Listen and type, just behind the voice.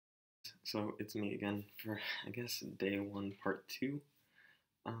So it's me again for, I guess, day one, part two.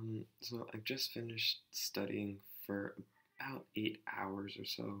 So I've just finished studying for about 8 hours or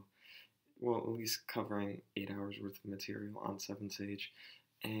so. Well, at least covering 8 hours worth of material on 7 Sage.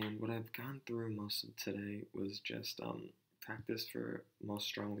 And what I've gone through most of today was just practice for most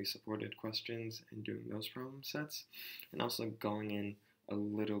strongly supported questions and doing those problem sets, and also going in a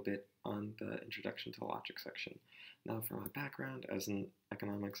little bit on the introduction to logic section. Now, for my background as an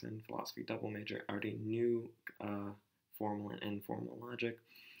economics and philosophy double major, I already knew formal and informal logic,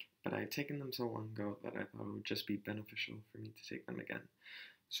 but I had taken them so long ago that I thought it would just be beneficial for me to take them again.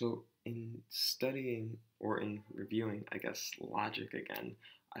 So, in studying or in reviewing, I guess, logic again,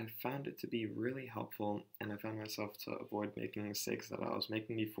 I found it to be really helpful, and I found myself to avoid making mistakes that I was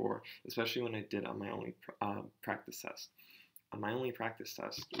making before, especially when I did on my only practice test. On my only practice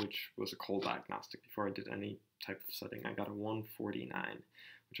test, which was a cold diagnostic before I did any type of studying, I got a 149,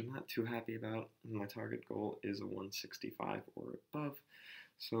 which I'm not too happy about. My target goal is a 165 or above.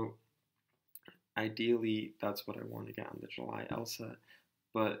 So ideally, that's what I want to get on the July LSAT.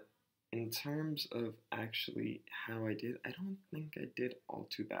 But in terms of actually how I did, I don't think I did all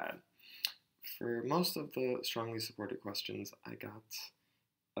too bad. For most of the strongly supported questions, I got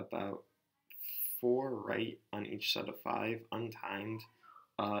about 4 right on each set of 5, untimed.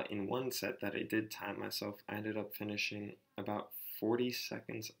 In one set that I did time myself, I ended up finishing about 40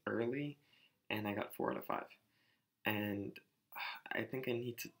 seconds early, and I got 4 out of 5. And I think I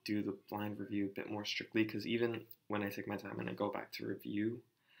need to do the blind review a bit more strictly, because even when I take my time and I go back to review,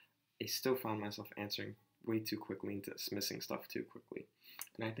 I still found myself answering way too quickly and dismissing stuff too quickly.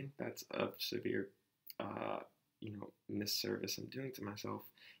 And I think that's a severe, misservice I'm doing to myself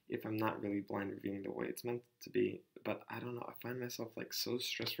if I'm not really blind reviewing the way it's meant to be. But I don't know, I find myself like so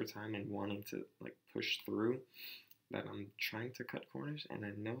stressed for time and wanting to like push through that I'm trying to cut corners, and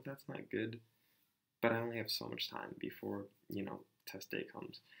I know that's not good, but I only have so much time before, test day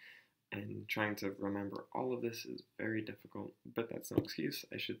comes. And trying to remember all of this is very difficult, but that's no excuse.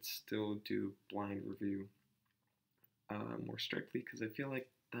 I should still do blind review more strictly, because I feel like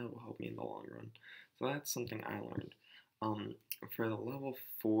that will help me in the long run. So that's something I learned. For the level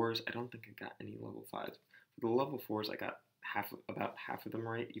 4s, I don't think I got any level 5s. For the level 4s, I got about half of them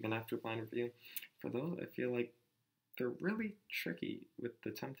right, even after blind review. For those, I feel like they're really tricky with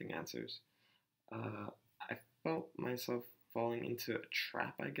the tempting answers. I felt myself falling into a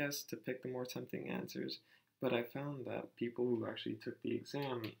trap, I guess, to pick the more tempting answers, but I found that people who actually took the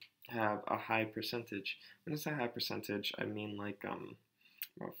exam have a high percentage. When I say high percentage, I mean like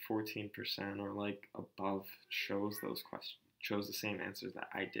about 14% or like above chose the same answers that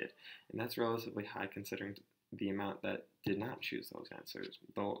I did, and that's relatively high considering the amount that did not choose those answers,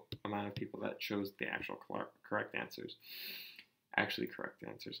 the amount of people that chose the actual correct answers. Actually correct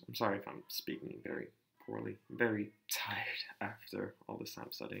answers. I'm sorry if I'm speaking very poorly, very tired after all this time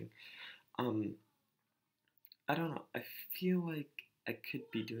studying. I don't know, I feel like I could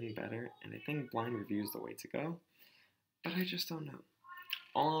be doing better, and I think blind review is the way to go, but I just don't know.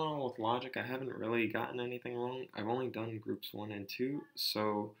 All in all, with logic, I haven't really gotten anything wrong. I've only done groups 1 and 2,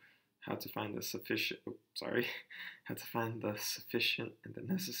 so how to find the sufficient, how to find the sufficient and the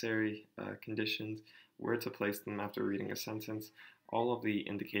necessary conditions, where to place them after reading a sentence, all of the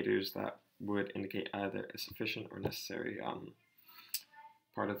indicators that would indicate either a sufficient or necessary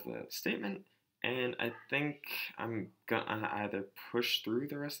part of the statement. And I think I'm gonna either push through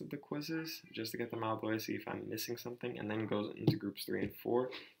the rest of the quizzes just to get them out of the way, see if I'm missing something, and then go into groups 3 and 4,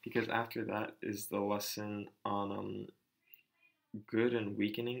 because after that is the lesson on good and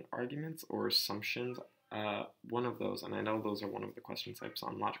weakening arguments or assumptions. One of those, and I know those are one of the question types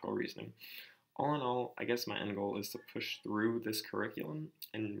on logical reasoning. All in all, I guess my end goal is to push through this curriculum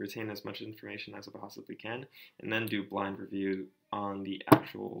and retain as much information as I possibly can, and then do blind review on the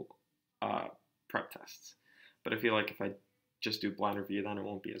actual prep tests. But I feel like if I just do blind review, then it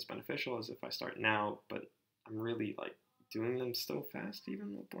won't be as beneficial as if I start now, but I'm really like doing them still fast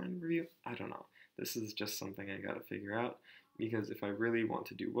even with blind review. I don't know. This is just something I gotta figure out, because if I really want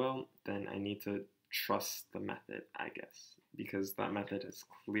to do well, then I need to trust the method, I guess, because that method has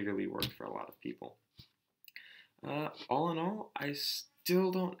clearly worked for a lot of people. All in all, I still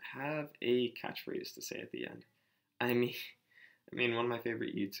don't have a catchphrase to say at the end. I mean, one of my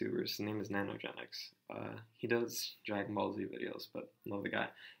favorite YouTubers, his name is Nanogenics. He does Dragon Ball Z videos, but love the guy.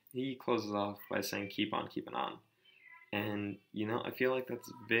 He closes off by saying, "Keep on keeping on." And, I feel like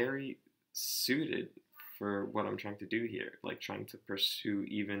that's very suited for what I'm trying to do here, like trying to pursue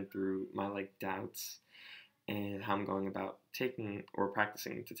even through my like doubts and how I'm going about taking or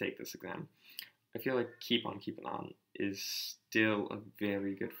practicing to take this exam. I feel like keep on keeping on is still a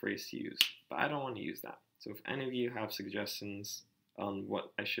very good phrase to use, but I don't want to use that. So if any of you have suggestions on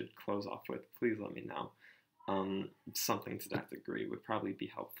what I should close off with, please let me know. Something to that degree would probably be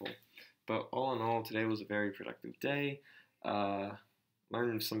helpful. But all in all, today was a very productive day.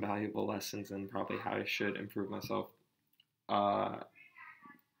 Learned some valuable lessons and probably how I should improve myself uh,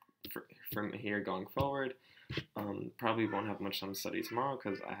 from here going forward. Probably won't have much time to study tomorrow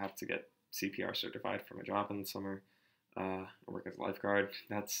because I have to get CPR certified for my job in the summer. I work as a lifeguard.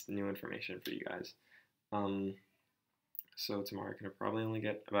 That's new information for you guys. So tomorrow I can probably only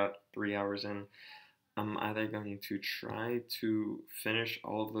get about 3 hours in. I'm either going to try to finish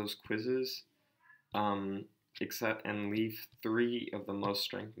all of those quizzes, except and leave 3 of the most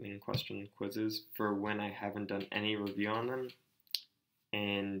strengthening question quizzes for when I haven't done any review on them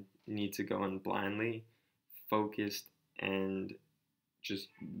and need to go in blindly, focused, and just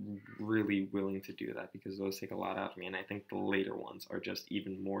really willing to do that because those take a lot out of me. And I think the later ones are just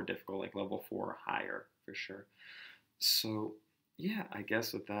even more difficult, like level 4 or higher for sure. So yeah, I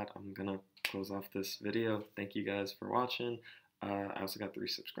guess with that, I'm gonna close off this video. Thank you guys for watching. I also got 3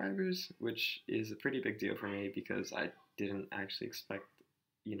 subscribers, which is a pretty big deal for me because I didn't actually expect,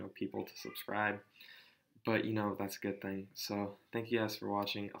 people to subscribe. But, that's a good thing. So thank you guys for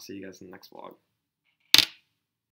watching. I'll see you guys in the next vlog.